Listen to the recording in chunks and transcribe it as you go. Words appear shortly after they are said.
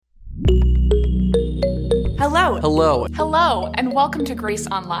Hello. Hello. Hello, and welcome to Grace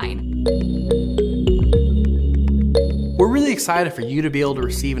Online. We're really excited for you to be able to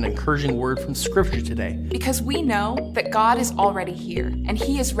receive an encouraging word from Scripture today. Because we know that God is already here, and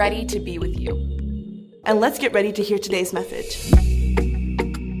He is ready to be with you. And let's get ready to hear today's message.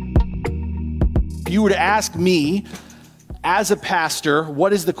 If you were to ask me, as a pastor,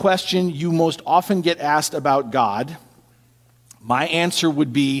 what is the question you most often get asked about God? My answer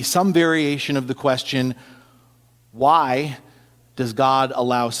would be some variation of the question, why does God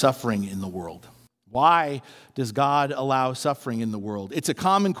allow suffering in the world? Why does God allow suffering in the world? It's a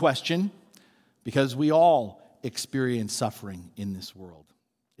common question because we all experience suffering in this world.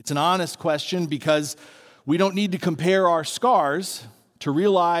 It's an honest question because we don't need to compare our scars to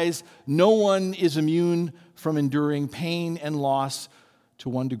realize no one is immune from enduring pain and loss to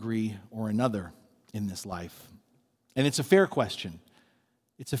one degree or another in this life. And it's a fair question.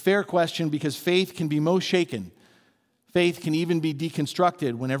 It's a fair question because faith can be most shaken. Faith can even be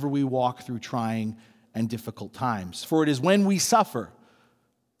deconstructed whenever we walk through trying and difficult times. For it is when we suffer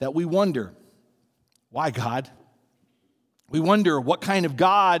that we wonder, why God? We wonder what kind of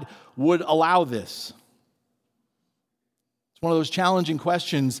God would allow this. It's one of those challenging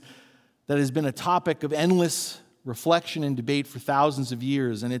questions that has been a topic of endless reflection and debate for thousands of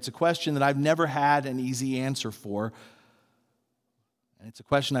years, and it's a question that I've never had an easy answer for, and it's a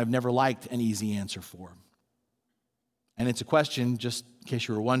question I've never liked an easy answer for. And it's a question, just in case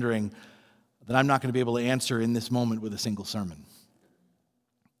you were wondering, that I'm not going to be able to answer in this moment with a single sermon.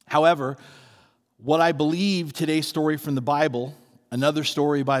 However, what I believe today's story from the Bible, another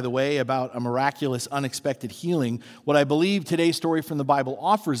story, by the way, about a miraculous, unexpected healing, what I believe today's story from the Bible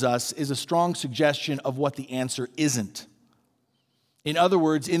offers us is a strong suggestion of what the answer isn't. In other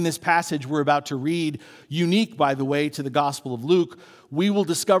words, in this passage we're about to read, unique, by the way, to the Gospel of Luke, we will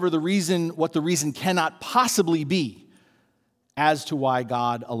discover what the reason cannot possibly be as to why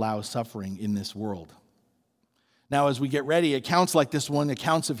God allows suffering in this world. Now, as we get ready, accounts like this one,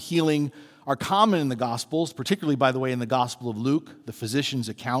 accounts of healing, are common in the Gospels, particularly, by the way, in the Gospel of Luke, the physician's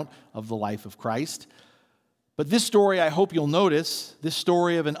account of the life of Christ. But this story, I hope you'll notice, this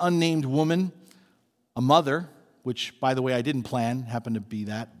story of an unnamed woman, a mother, which, by the way, I didn't plan, happened to be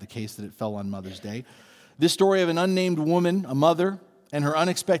the case that it fell on Mother's Day. This story of an unnamed woman, a mother, and her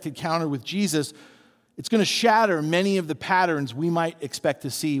unexpected encounter with Jesus, it's going to shatter many of the patterns we might expect to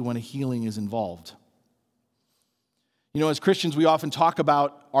see when a healing is involved. You know, as Christians, we often talk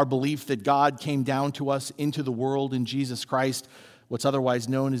about our belief that God came down to us into the world in Jesus Christ, what's otherwise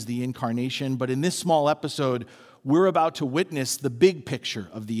known as the Incarnation. But in this small episode, we're about to witness the big picture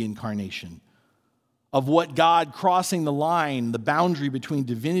of the Incarnation, of what God crossing the line, the boundary between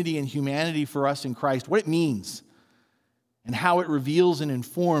divinity and humanity for us in Christ, what it means, and how it reveals and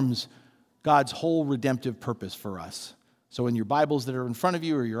informs God's whole redemptive purpose for us. So in your Bibles that are in front of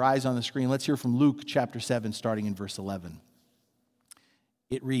you or your eyes on the screen, let's hear from Luke chapter 7, starting in verse 11.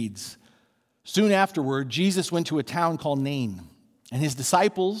 It reads, "Soon afterward, Jesus went to a town called Nain, and his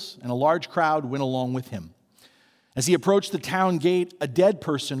disciples and a large crowd went along with him. As he approached the town gate, a dead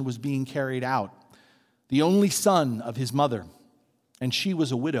person was being carried out, the only son of his mother, and she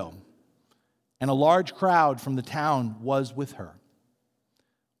was a widow, and a large crowd from the town was with her.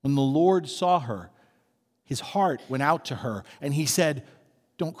 When the Lord saw her, his heart went out to her, and he said,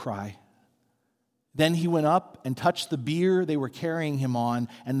 'Don't cry.' Then he went up and touched the bier they were carrying him on,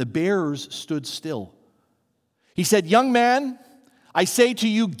 and the bearers stood still. He said, 'Young man, I say to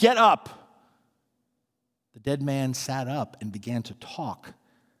you, get up.' The dead man sat up and began to talk,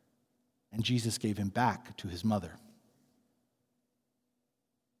 and Jesus gave him back to his mother."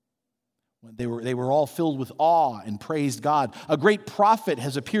 They were all filled with awe and praised God. "A great prophet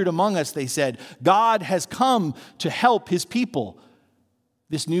has appeared among us," they said. "God has come to help his people."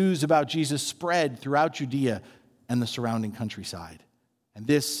 This news about Jesus spread throughout Judea and the surrounding countryside. And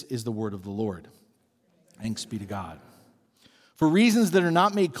this is the word of the Lord. Thanks be to God. For reasons that are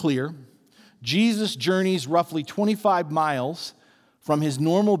not made clear, Jesus journeys roughly 25 miles from his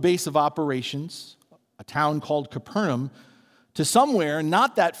normal base of operations, a town called Capernaum, to somewhere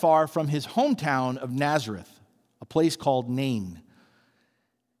not that far from his hometown of Nazareth, a place called Nain.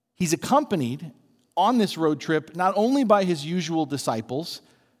 He's accompanied on this road trip not only by his usual disciples,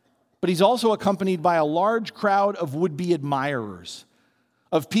 but he's also accompanied by a large crowd of would-be admirers,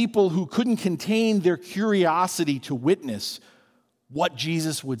 of people who couldn't contain their curiosity to witness what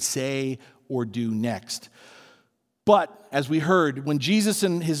Jesus would say or do next. But, as we heard, when Jesus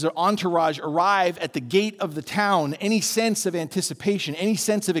and his entourage arrive at the gate of the town, any sense of anticipation, any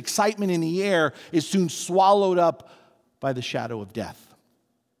sense of excitement in the air is soon swallowed up by the shadow of death.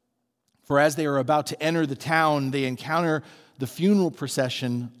 For as they are about to enter the town, they encounter the funeral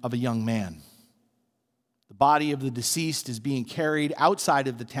procession of a young man. The body of the deceased is being carried outside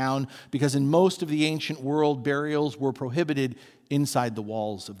of the town because in most of the ancient world, burials were prohibited inside the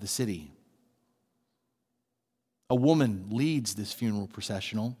walls of the city. A woman leads this funeral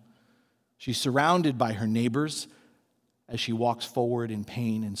processional. She's surrounded by her neighbors as she walks forward in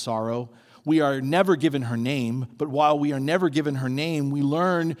pain and sorrow. We are never given her name, but while we are never given her name, we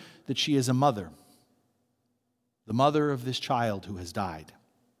learn that she is a mother, the mother of this child who has died.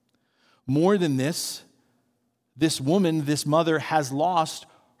 More than this woman, this mother, has lost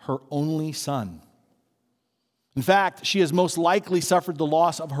her only son. In fact, she has most likely suffered the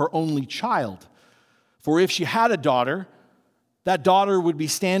loss of her only child. For if she had a daughter, that daughter would be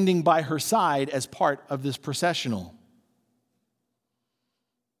standing by her side as part of this processional.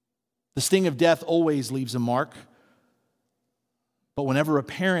 The sting of death always leaves a mark, but whenever a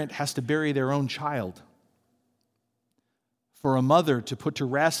parent has to bury their own child, for a mother to put to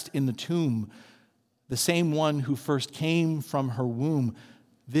rest in the tomb the same one who first came from her womb,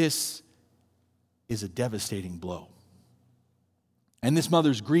 this is a devastating blow. And this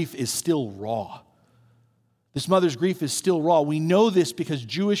mother's grief is still raw. This mother's grief is still raw. We know this because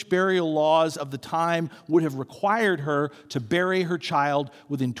Jewish burial laws of the time would have required her to bury her child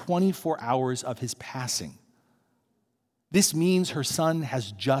within 24 hours of his passing. This means her son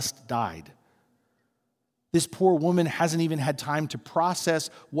has just died. This poor woman hasn't even had time to process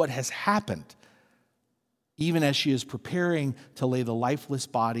what has happened, even as she is preparing to lay the lifeless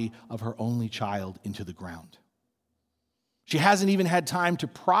body of her only child into the ground. She hasn't even had time to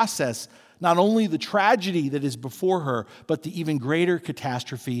process not only the tragedy that is before her, but the even greater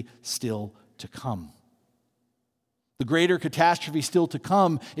catastrophe still to come. The greater catastrophe still to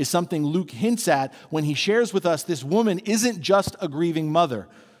come is something Luke hints at when he shares with us this woman isn't just a grieving mother.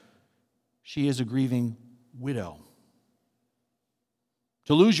 She is a grieving widow.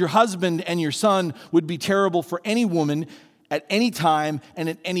 To lose your husband and your son would be terrible for any woman at any time and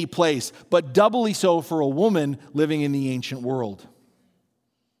at any place, but doubly so for a woman living in the ancient world.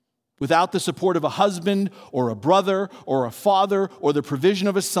 Without the support of a husband or a brother or a father or the provision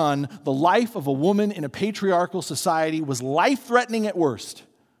of a son, the life of a woman in a patriarchal society was life-threatening at worst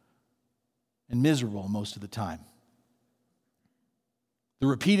and miserable most of the time. The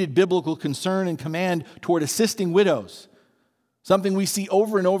repeated biblical concern and command toward assisting widows, something we see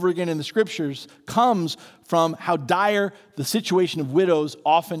over and over again in the scriptures, comes from how dire the situation of widows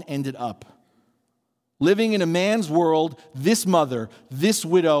often ended up. Living in a man's world, this mother, this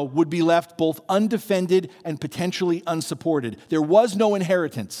widow, would be left both undefended and potentially unsupported. There was no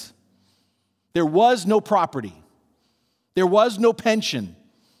inheritance. There was no property. There was no pension.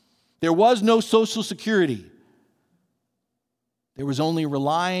 There was no social security. There was only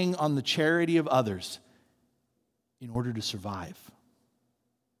relying on the charity of others in order to survive.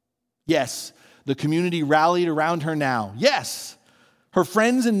 Yes, the community rallied around her now. Yes, her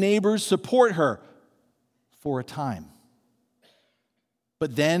friends and neighbors support her for a time.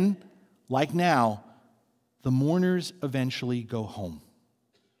 But then, like now, the mourners eventually go home.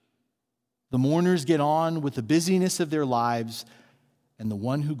 The mourners get on with the busyness of their lives, and the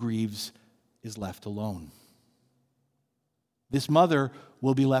one who grieves is left alone. This mother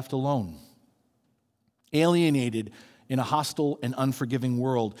will be left alone, alienated in a hostile and unforgiving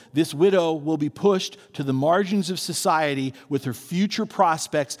world. This widow will be pushed to the margins of society with her future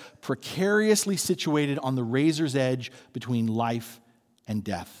prospects precariously situated on the razor's edge between life and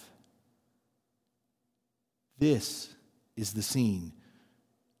death. This is the scene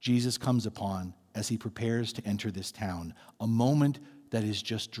Jesus comes upon as he prepares to enter this town, a moment that is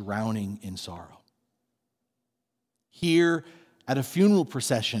just drowning in sorrow. Here at a funeral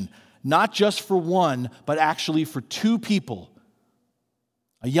procession, not just for one, but actually for two people.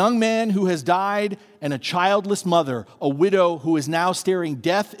 A young man who has died and a childless mother, a widow who is now staring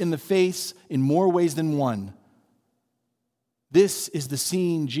death in the face in more ways than one. This is the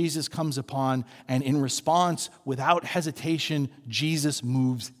scene Jesus comes upon, and in response, without hesitation, Jesus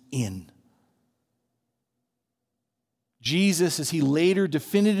moves in. Jesus, as he later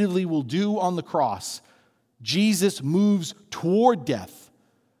definitively will do on the cross, Jesus moves toward death,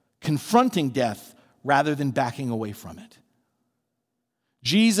 confronting death rather than backing away from it.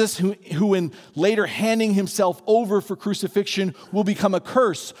 Jesus, who in later handing himself over for crucifixion, will become a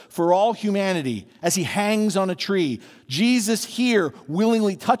curse for all humanity as he hangs on a tree. Jesus here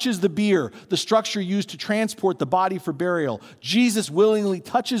willingly touches the bier, the structure used to transport the body for burial. Jesus willingly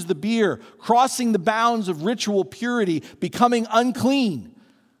touches the bier, crossing the bounds of ritual purity, becoming unclean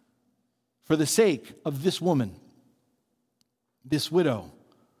for the sake of this woman, this widow,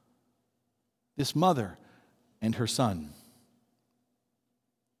 this mother and her son.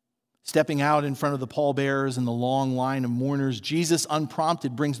 Stepping out in front of the pallbearers and the long line of mourners, Jesus,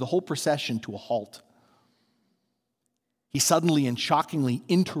 unprompted, brings the whole procession to a halt. He suddenly and shockingly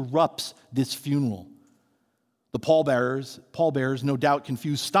interrupts this funeral. The pallbearers, no doubt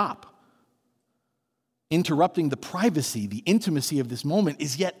confused, stop. Interrupting the privacy, the intimacy of this moment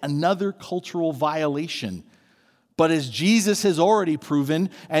is yet another cultural violation. But as Jesus has already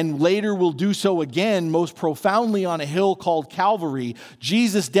proven, and later will do so again, most profoundly on a hill called Calvary,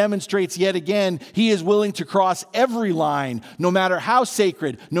 Jesus demonstrates yet again he is willing to cross every line, no matter how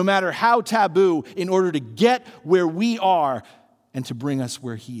sacred, no matter how taboo, in order to get where we are and to bring us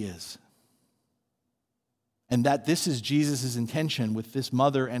where he is. And that this is Jesus' intention with this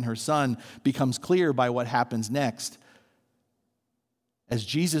mother and her son becomes clear by what happens next. As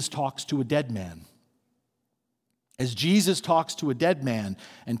Jesus talks to a dead man. As Jesus talks to a dead man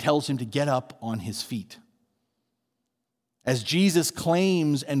and tells him to get up on his feet. As Jesus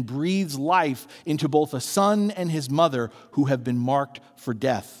claims and breathes life into both a son and his mother who have been marked for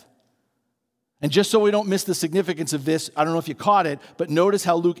death. And just so we don't miss the significance of this, I don't know if you caught it, but notice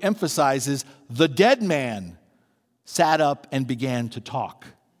how Luke emphasizes the dead man sat up and began to talk.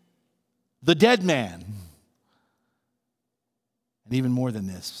 The dead man. And even more than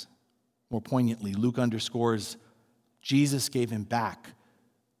this, more poignantly, Luke underscores Jesus gave him back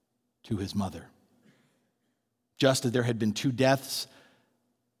to his mother. Just as there had been 2 deaths,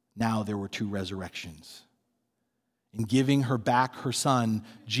 now there were 2 resurrections. In giving her back her son,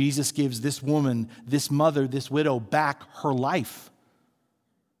 Jesus gives this woman, this mother, this widow back her life.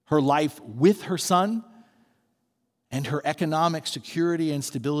 Her life with her son and her economic security and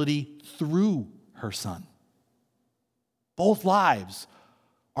stability through her son. Both lives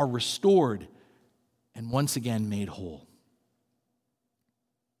are restored and once again made whole.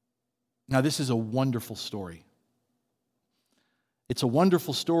 Now, this is a wonderful story. It's a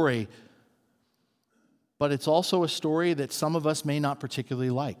wonderful story, but it's also a story that some of us may not particularly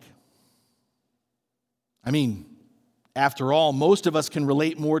like. I mean, after all, most of us can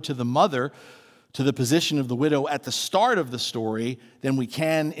relate more to the mother, to the position of the widow at the start of the story than we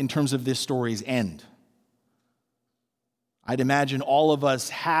can in terms of this story's end. I'd imagine all of us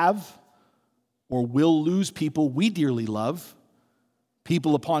have or will lose people we dearly love,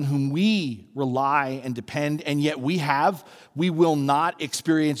 people upon whom we rely and depend, and yet we will not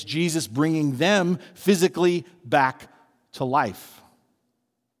experience Jesus bringing them physically back to life.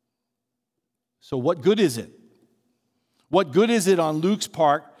 So what good is it? What good is it on Luke's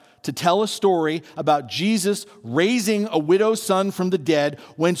part to tell a story about Jesus raising a widow's son from the dead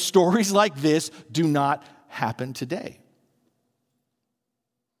when stories like this do not happen today?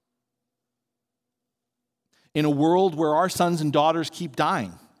 In a world where our sons and daughters keep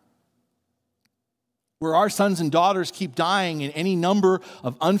dying, in any number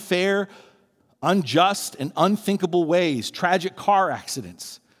of unfair, unjust, and unthinkable ways, tragic car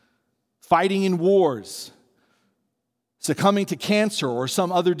accidents, fighting in wars, succumbing to cancer or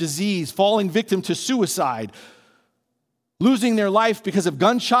some other disease, falling victim to suicide, losing their life because of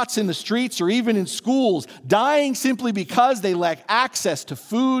gunshots in the streets or even in schools, dying simply because they lack access to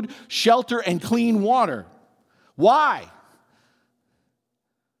food, shelter, and clean water. Why?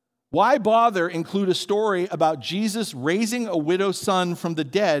 Why bother include a story about Jesus raising a widow's son from the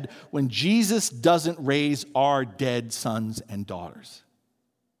dead when Jesus doesn't raise our dead sons and daughters?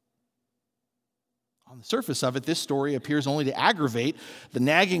 On the surface of it, this story appears only to aggravate the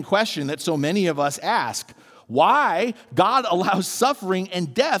nagging question that so many of us ask: why God allows suffering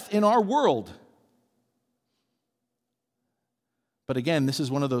and death in our world? But again, this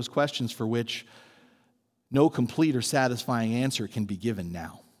is one of those questions for which no complete or satisfying answer can be given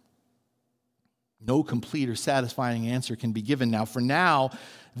now. No complete or satisfying answer can be given now. For now,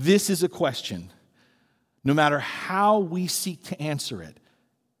 this is a question. No matter how we seek to answer it,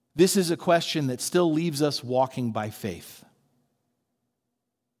 this is a question that still leaves us walking by faith.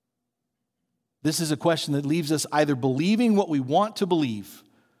 This is a question that leaves us either believing what we want to believe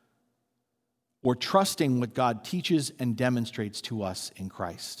or trusting what God teaches and demonstrates to us in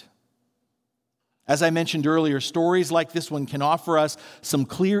Christ. As I mentioned earlier, stories like this one can offer us some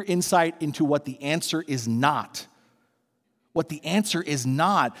clear insight into what the answer is not. What the answer is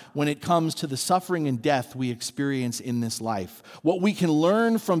not when it comes to the suffering and death we experience in this life. What we can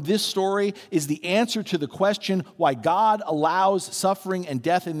learn from this story is the answer to the question why God allows suffering and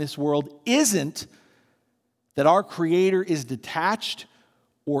death in this world isn't that our Creator is detached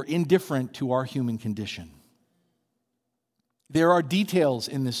or indifferent to our human condition. There are details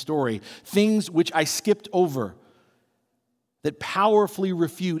in this story, things which I skipped over, that powerfully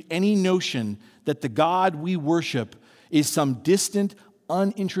refute any notion that the God we worship is some distant,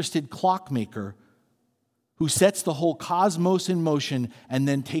 uninterested clockmaker who sets the whole cosmos in motion and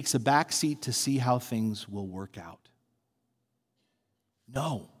then takes a back seat to see how things will work out.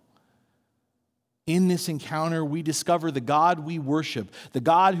 No. In this encounter, we discover the God we worship, the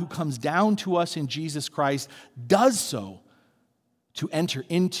God who comes down to us in Jesus Christ, does so to enter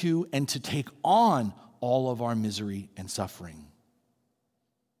into and to take on all of our misery and suffering.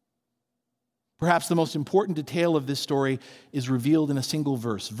 Perhaps the most important detail of this story is revealed in a single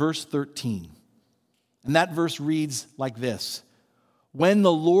verse, verse 13. And that verse reads like this: "When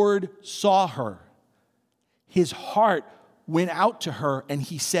the Lord saw her, his heart went out to her, and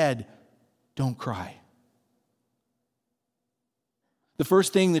he said, 'Don't cry.'" The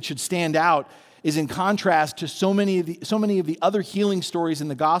first thing that should stand out is, in contrast to so many of the other healing stories in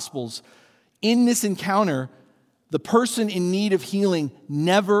the Gospels, in this encounter, the person in need of healing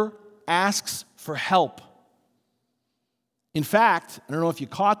never asks for help. In fact, I don't know if you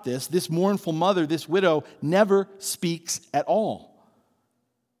caught this mournful mother, this widow, never speaks at all.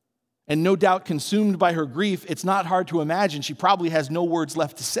 And no doubt consumed by her grief, it's not hard to imagine she probably has no words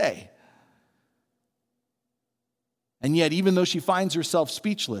left to say. And yet, even though she finds herself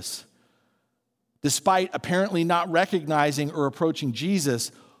speechless, despite apparently not recognizing or approaching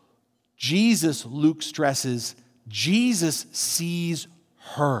Jesus, Luke stresses, Jesus sees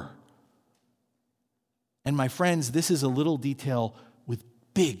her. And my friends, this is a little detail with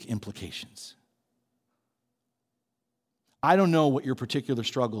big implications. I don't know what your particular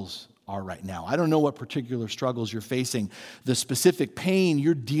struggles are right now. I don't know what particular struggles you're facing, the specific pain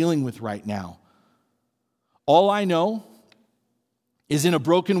you're dealing with right now. All I know is, in a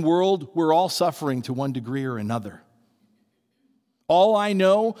broken world, we're all suffering to one degree or another. All I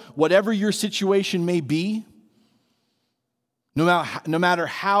know, whatever your situation may be, no matter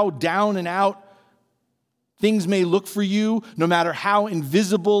how down and out things may look for you, no matter how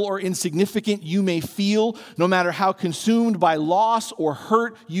invisible or insignificant you may feel, no matter how consumed by loss or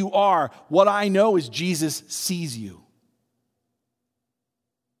hurt you are, what I know is Jesus sees you.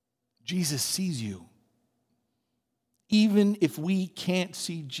 Jesus sees you. Even if we can't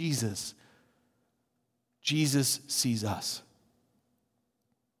see Jesus, Jesus sees us.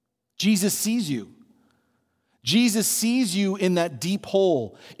 Jesus sees you. Jesus sees you in that deep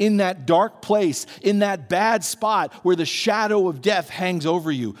hole, in that dark place, in that bad spot where the shadow of death hangs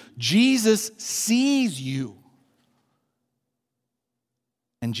over you. Jesus sees you.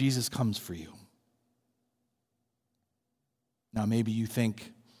 And Jesus comes for you. Now, maybe you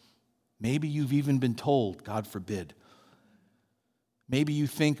think, maybe you've even been told, God forbid. Maybe you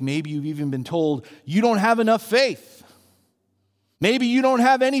think, maybe you've even been told, you don't have enough faith. Maybe you don't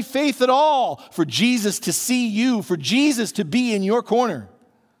have any faith at all for Jesus to see you, for Jesus to be in your corner.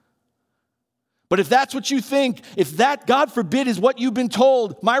 But if that's what you think, if that, God forbid, is what you've been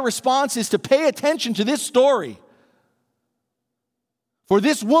told, my response is to pay attention to this story. For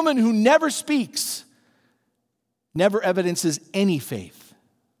this woman who never speaks, never evidences any faith.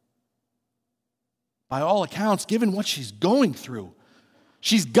 By all accounts, given what she's going through,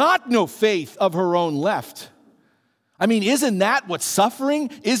 she's got no faith of her own left. I mean, isn't that what suffering,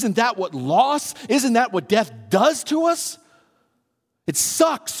 isn't that what loss, isn't that what death does to us? It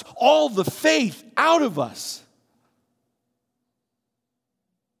sucks all the faith out of us.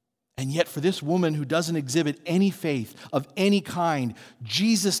 And yet for this woman who doesn't exhibit any faith of any kind,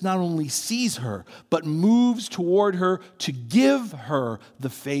 Jesus not only sees her, but moves toward her to give her the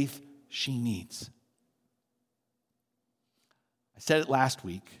faith she needs. I said it last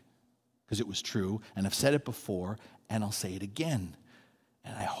week because it was true, and I've said it before, and I'll say it again.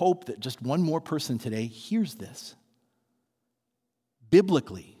 And I hope that just one more person today hears this.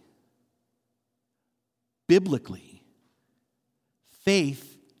 Biblically,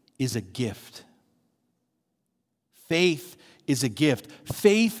 faith is a gift. Faith is a gift.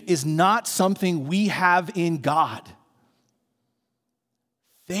 Faith is not something we have in God.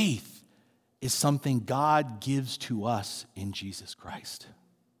 Faith is something God gives to us in Jesus Christ.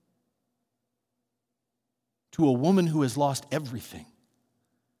 To a woman who has lost everything,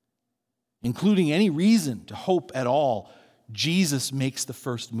 including any reason to hope at all, Jesus makes the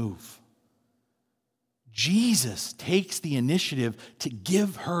first move. Jesus takes the initiative to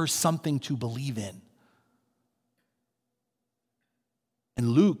give her something to believe in. And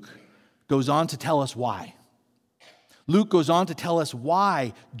Luke goes on to tell us why. Luke goes on to tell us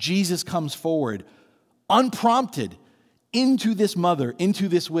why Jesus comes forward, unprompted, into this mother, into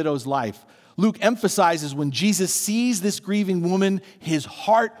this widow's life. Luke emphasizes when Jesus sees this grieving woman, his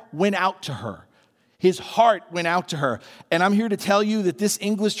heart went out to her. His heart went out to her. And I'm here to tell you that this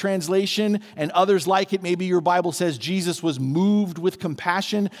English translation and others like it, maybe your Bible says Jesus was moved with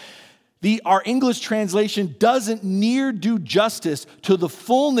compassion. Our English translation doesn't near do justice to the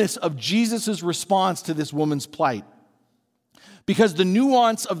fullness of Jesus' response to this woman's plight. Because the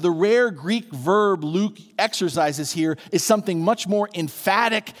nuance of the rare Greek verb Luke exercises here is something much more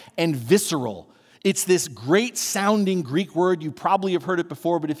emphatic and visceral. It's this great sounding Greek word. You probably have heard it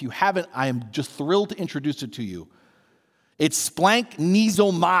before, but if you haven't, I am just thrilled to introduce it to you. It's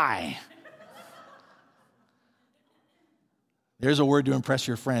splanknizomai. There's a word to impress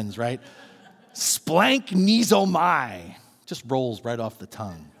your friends, right? Splanknizomai. Just rolls right off the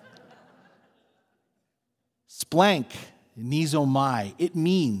tongue. Splanknizomai. It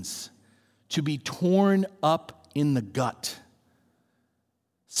means to be torn up in the gut.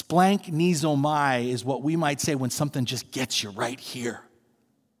 Splanknizomai is what we might say when something just gets you right here.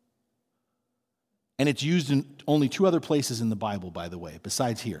 And it's used in only 2 other places in the Bible, by the way,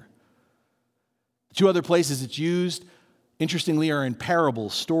 besides here. 2 other places it's used, interestingly, are in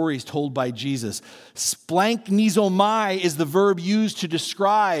parables, stories told by Jesus. Splanknizomai is the verb used to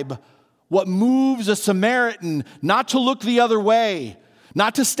describe what moves a Samaritan not to look the other way,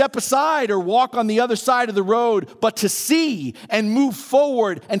 not to step aside or walk on the other side of the road, but to see and move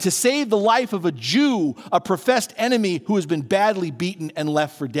forward and to save the life of a Jew, a professed enemy who has been badly beaten and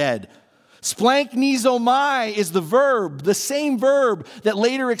left for dead. Splanknizomai is the verb, the same verb that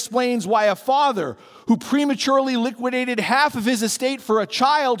later explains why a father who prematurely liquidated half of his estate for a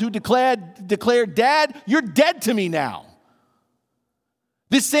child who declared, "Dad, you're dead to me now."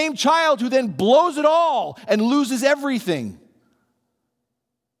 This same child who then blows it all and loses everything.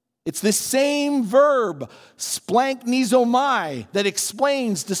 It's this same verb, splanknizomai, that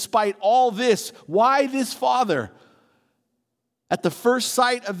explains, despite all this, why this father, at the first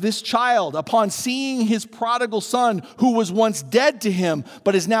sight of this child, upon seeing his prodigal son, who was once dead to him,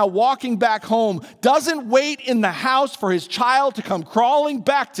 but is now walking back home, doesn't wait in the house for his child to come crawling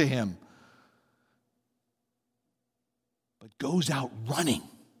back to him, but goes out running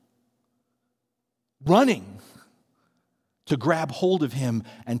to grab hold of him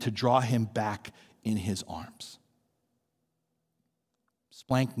and to draw him back in his arms.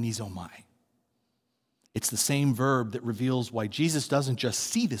 Splanknizomai. It's the same verb that reveals why Jesus doesn't just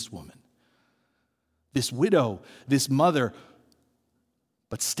see this woman, this widow, this mother,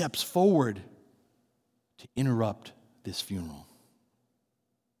 but steps forward to interrupt this funeral.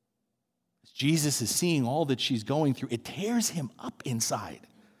 As Jesus is seeing all that she's going through, it tears him up inside.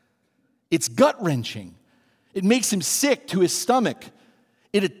 It's gut-wrenching. It makes him sick to his stomach.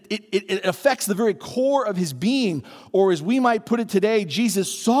 It affects the very core of his being. Or as we might put it today, Jesus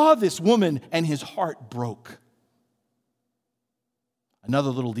saw this woman and his heart broke. Another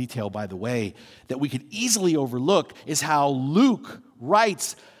little detail, by the way, that we could easily overlook is how Luke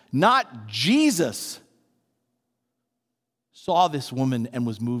writes, not Jesus saw this woman and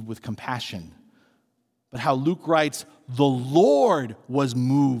was moved with compassion, but how Luke writes, the Lord was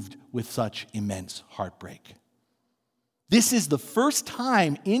moved with such immense heartbreak. This is the first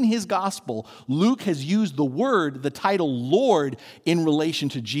time in his gospel Luke has used the title Lord in relation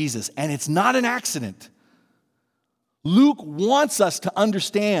to Jesus, and it's not an accident. Luke wants us to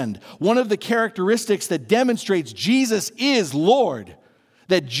understand one of the characteristics that demonstrates Jesus is Lord,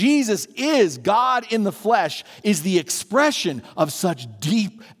 that Jesus is God in the flesh, is the expression of such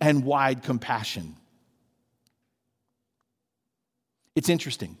deep and wide compassion. It's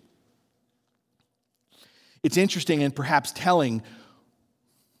interesting. It's interesting and perhaps telling.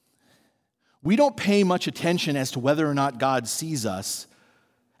 We don't pay much attention as to whether or not God sees us,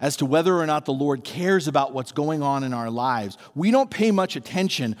 as to whether or not the Lord cares about what's going on in our lives. We don't pay much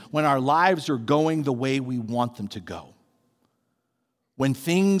attention when our lives are going the way we want them to go, when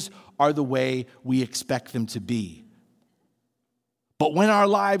things are the way we expect them to be. But when our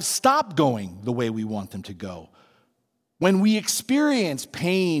lives stop going the way we want them to go, when we experience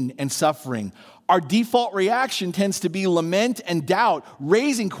pain and suffering, our default reaction tends to be lament and doubt,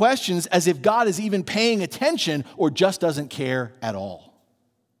 raising questions as if God is even paying attention or just doesn't care at all.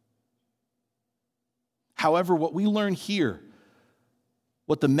 However, what we learn here,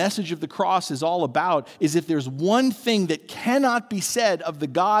 what the message of the cross is all about, is if there's one thing that cannot be said of the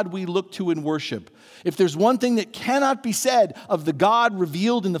God we look to and worship, if there's one thing that cannot be said of the God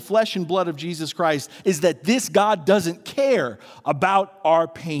revealed in the flesh and blood of Jesus Christ, is that this God doesn't care about our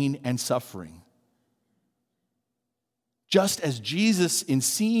pain and suffering. Just as Jesus, in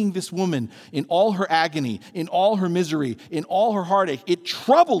seeing this woman in all her agony, in all her misery, in all her heartache, it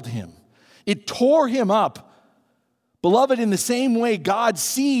troubled him. It tore him up. Beloved, in the same way, God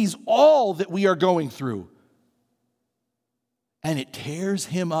sees all that we are going through. And it tears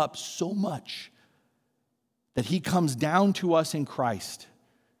him up so much that he comes down to us in Christ.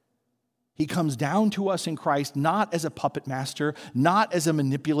 He comes down to us in Christ not as a puppet master, not as a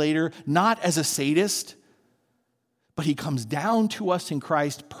manipulator, not as a sadist, but he comes down to us in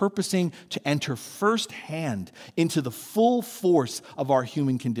Christ purposing to enter firsthand into the full force of our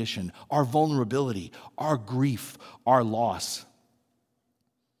human condition, our vulnerability, our grief, our loss.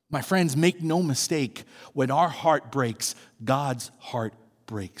 My friends, make no mistake, when our heart breaks, God's heart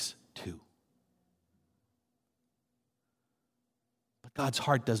breaks too. But God's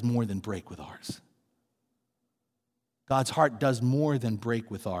heart does more than break with ours. God's heart does more than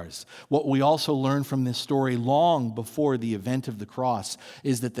break with ours. What we also learn from this story long before the event of the cross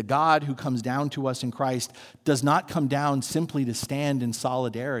is that the God who comes down to us in Christ does not come down simply to stand in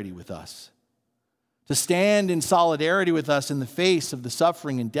solidarity with us. To stand in solidarity with us in the face of the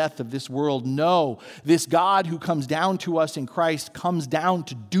suffering and death of this world. No, this God who comes down to us in Christ comes down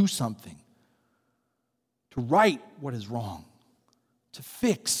to do something. To right what is wrong. To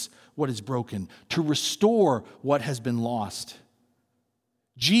fix what is broken, to restore what has been lost.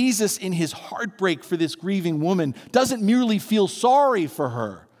 Jesus, in his heartbreak for this grieving woman, doesn't merely feel sorry for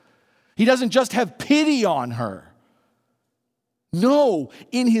her. He doesn't just have pity on her. No,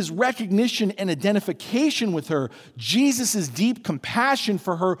 in his recognition and identification with her, Jesus' deep compassion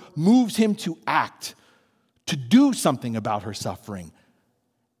for her moves him to act, to do something about her suffering,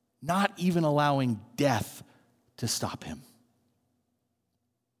 not even allowing death to stop him.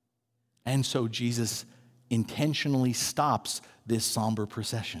 And so Jesus intentionally stops this somber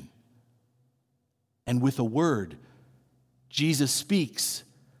procession. And with a word, Jesus speaks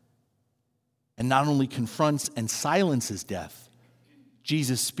and not only confronts and silences death,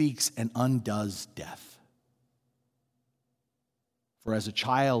 Jesus speaks and undoes death. For as a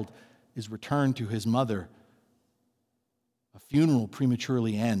child is returned to his mother, a funeral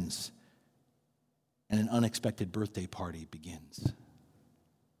prematurely ends and an unexpected birthday party begins.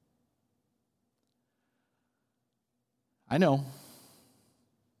 I know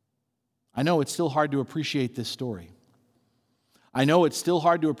it's still hard to appreciate this story. I know it's still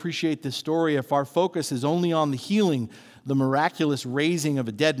hard to appreciate this story if our focus is only on the healing, the miraculous raising of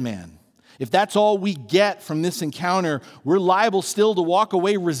a dead man. If that's all we get from this encounter, we're liable still to walk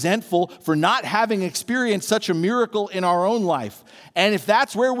away resentful for not having experienced such a miracle in our own life. And if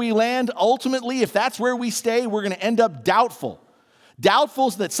that's where we land, ultimately, if that's where we stay, we're going to end up doubtful. Doubtful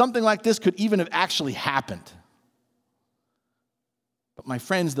that something like this could even have actually happened. But my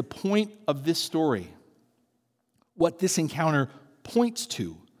friends, the point of this story, what this encounter points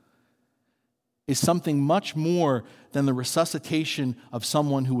to, is something much more than the resuscitation of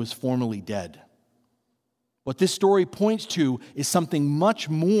someone who was formerly dead. What this story points to is something much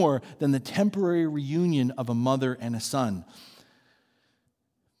more than the temporary reunion of a mother and a son.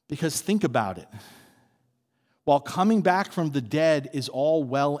 Because think about it. While coming back from the dead is all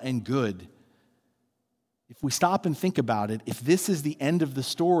well and good, if we stop and think about it, if this is the end of the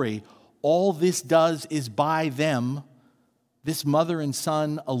story, all this does is buy them, this mother and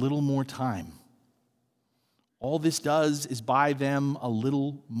son, a little more time. All this does is buy them a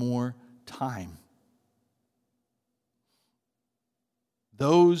little more time.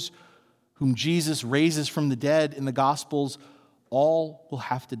 Those whom Jesus raises from the dead in the Gospels, all will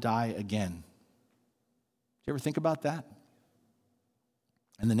have to die again. Do you ever think about that?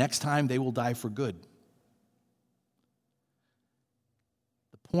 And the next time they will die for good.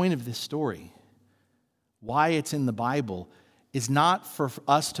 The point of this story, why it's in the Bible, is not for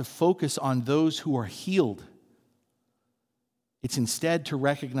us to focus on those who are healed. It's instead to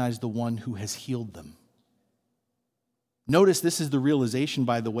recognize the one who has healed them. Notice this is the realization,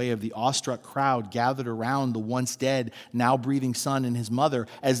 by the way, of the awestruck crowd gathered around the once dead, now breathing son and his mother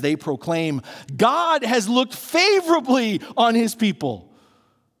as they proclaim, God has looked favorably on his people.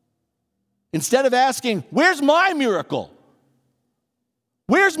 Instead of asking, where's my miracle?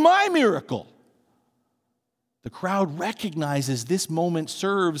 Where's my miracle? The crowd recognizes this moment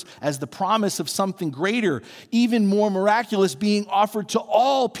serves as the promise of something greater, even more miraculous, being offered to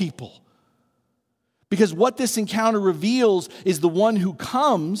all people. Because what this encounter reveals is the one who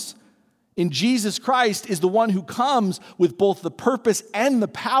comes in Jesus Christ is the one who comes with both the purpose and the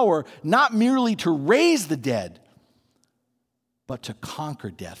power, not merely to raise the dead, but to conquer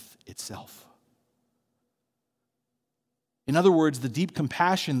death itself. In other words, the deep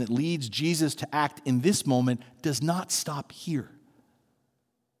compassion that leads Jesus to act in this moment does not stop here.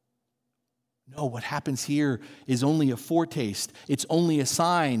 No, what happens here is only a foretaste. It's only a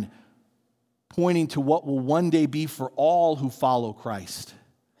sign. pointing to what will one day be for all who follow Christ.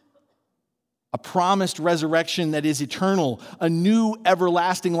 A promised resurrection that is eternal, a new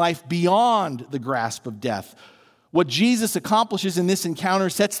everlasting life beyond the grasp of death. What Jesus accomplishes in this encounter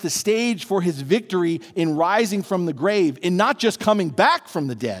sets the stage for his victory in rising from the grave, in not just coming back from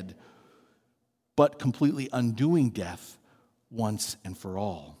the dead, but completely undoing death once and for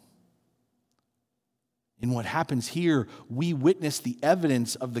all. In what happens here, we witness the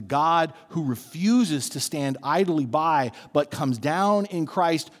evidence of the God who refuses to stand idly by, but comes down in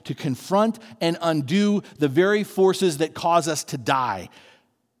Christ to confront and undo the very forces that cause us to die.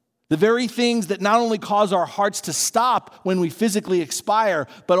 The very things that not only cause our hearts to stop when we physically expire,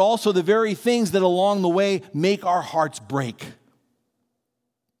 but also the very things that along the way make our hearts break.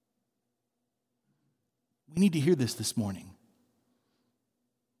 We need to hear this morning.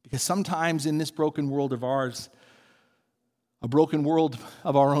 Because sometimes in this broken world of ours, a broken world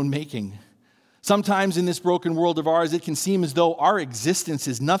of our own making, sometimes in this broken world of ours, it can seem as though our existence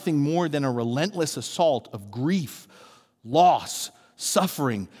is nothing more than a relentless assault of grief, loss,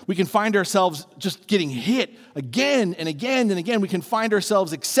 suffering. We can find ourselves just getting hit again and again and again. We can find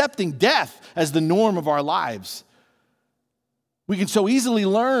ourselves accepting death as the norm of our lives. We can so easily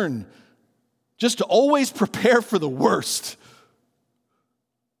learn just to always prepare for the worst,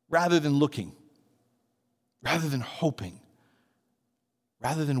 rather than looking, rather than hoping,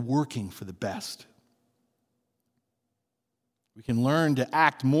 rather than working for the best. We can learn to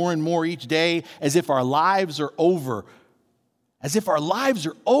act more and more each day as if our lives are over,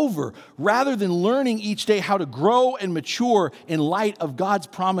 rather than learning each day how to grow and mature in light of God's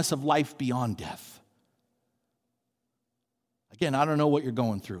promise of life beyond death. Again, I don't know what you're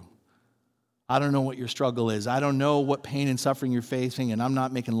going through. I don't know what your struggle is. I don't know what pain and suffering you're facing, and I'm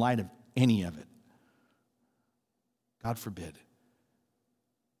not making light of any of it. God forbid.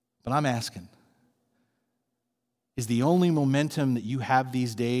 But I'm asking, is the only momentum that you have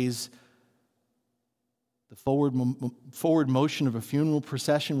these days the forward motion of a funeral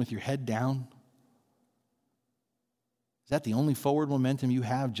procession with your head down? Is that the only forward momentum you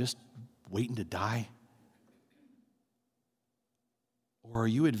have, just waiting to die? Or are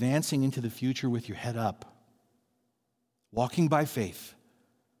you advancing into the future with your head up, walking by faith?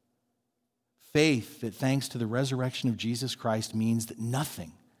 Faith that, thanks to the resurrection of Jesus Christ, means that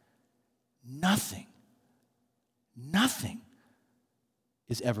nothing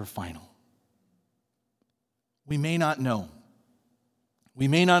is ever final. We may not know. We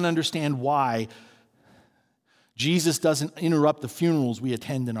may not understand why Jesus doesn't interrupt the funerals we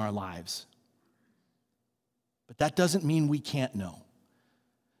attend in our lives. But that doesn't mean we can't know.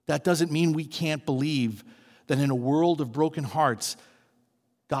 That doesn't mean we can't believe that in a world of broken hearts,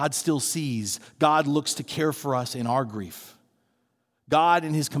 God still sees. God looks to care for us in our grief. God,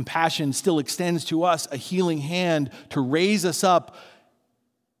 in his compassion, still extends to us a healing hand to raise us up,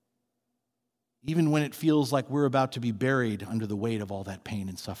 even when it feels like we're about to be buried under the weight of all that pain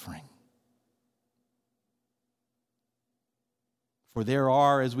and suffering. For there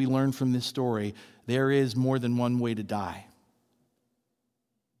are, as we learn from this story, there is more than one way to die.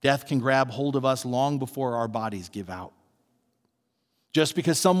 Death can grab hold of us long before our bodies give out. Just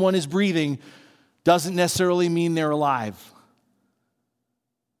because someone is breathing doesn't necessarily mean they're alive.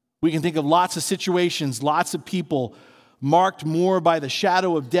 We can think of lots of situations, lots of people marked more by the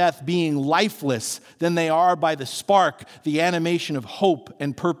shadow of death being lifeless than they are by the spark, the animation of hope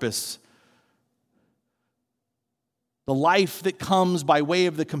and purpose. The life that comes by way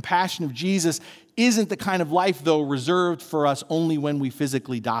of the compassion of Jesus isn't the kind of life, though, reserved for us only when we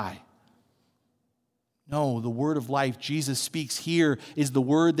physically die. No, the word of life Jesus speaks here is the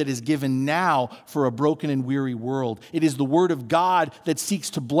word that is given now for a broken and weary world. It is the word of God that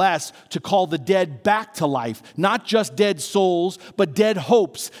seeks to bless, to call the dead back to life. Not just dead souls, but dead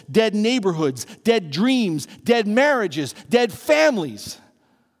hopes, dead neighborhoods, dead dreams, dead marriages, dead families.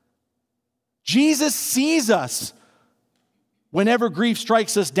 Jesus sees us whenever grief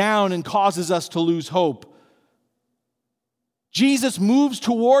strikes us down and causes us to lose hope. Jesus moves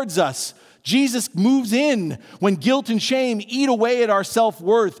towards us. Jesus moves in when guilt and shame eat away at our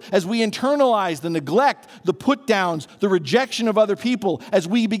self-worth, as we internalize the neglect, the put-downs, the rejection of other people, as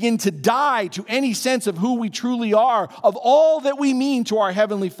we begin to die to any sense of who we truly are, of all that we mean to our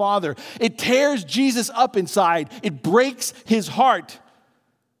Heavenly Father. It tears Jesus up inside. It breaks his heart.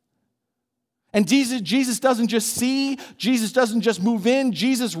 And Jesus doesn't just see, Jesus doesn't just move in,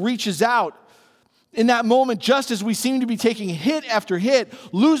 Jesus reaches out. In that moment, just as we seem to be taking hit after hit,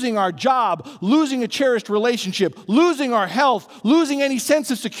 losing our job, losing a cherished relationship, losing our health, losing any sense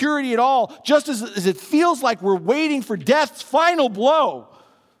of security at all, just as it feels like we're waiting for death's final blow,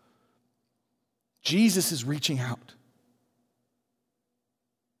 Jesus is reaching out.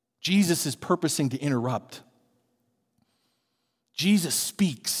 Jesus is purposing to interrupt. Jesus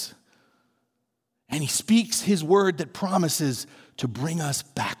speaks. And he speaks his word that promises to bring us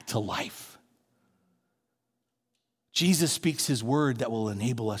back to life. Jesus speaks his word that will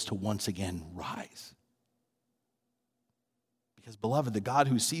enable us to once again rise. Because, beloved, the God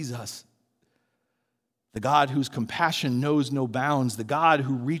who sees us, the God whose compassion knows no bounds, the God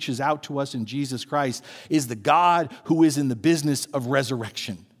who reaches out to us in Jesus Christ is the God who is in the business of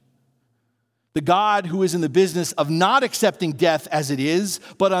resurrection. The God who is in the business of not accepting death as it is,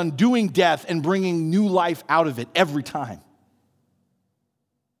 but undoing death and bringing new life out of it every time.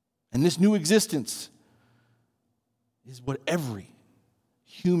 And this new existence is what every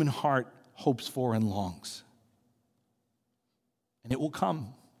human heart hopes for and longs. And it will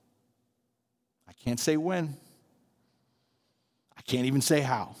come. I can't say when. I can't even say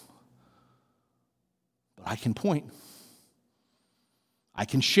how. But I can point. I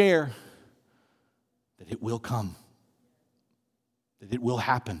can share that it will come, that it will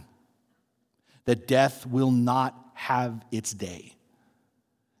happen, that death will not have its day,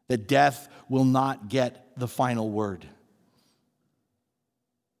 that death will not get the final word.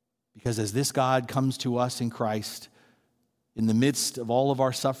 Because as this God comes to us in Christ, in the midst of all of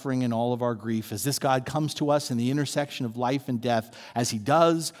our suffering and all of our grief, as this God comes to us in the intersection of life and death, as he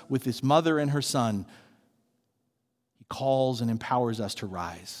does with his mother and her son, he calls and empowers us to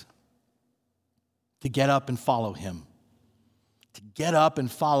rise, to get up and follow him, to get up and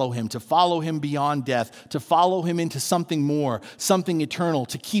follow him, to follow him beyond death, to follow him into something more, something eternal,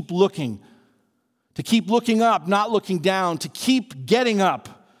 to keep looking up, not looking down, to keep getting up,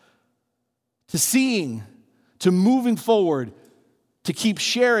 to seeing, to moving forward, to keep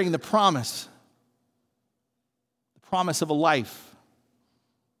sharing the promise of a life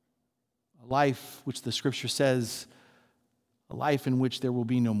which the scripture says, a life in which there will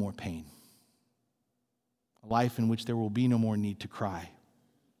be no more pain. A life in which there will be no more need to cry.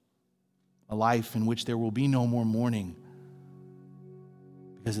 A life in which there will be no more mourning,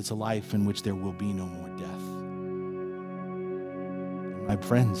 because it's a life in which there will be no more death. And my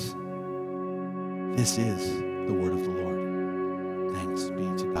friends, this is the word of the Lord. Thanks be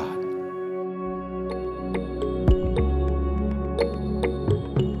to God.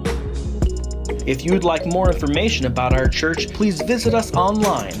 If you'd like more information about our church, please visit us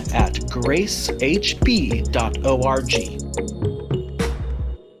online at gracehb.org.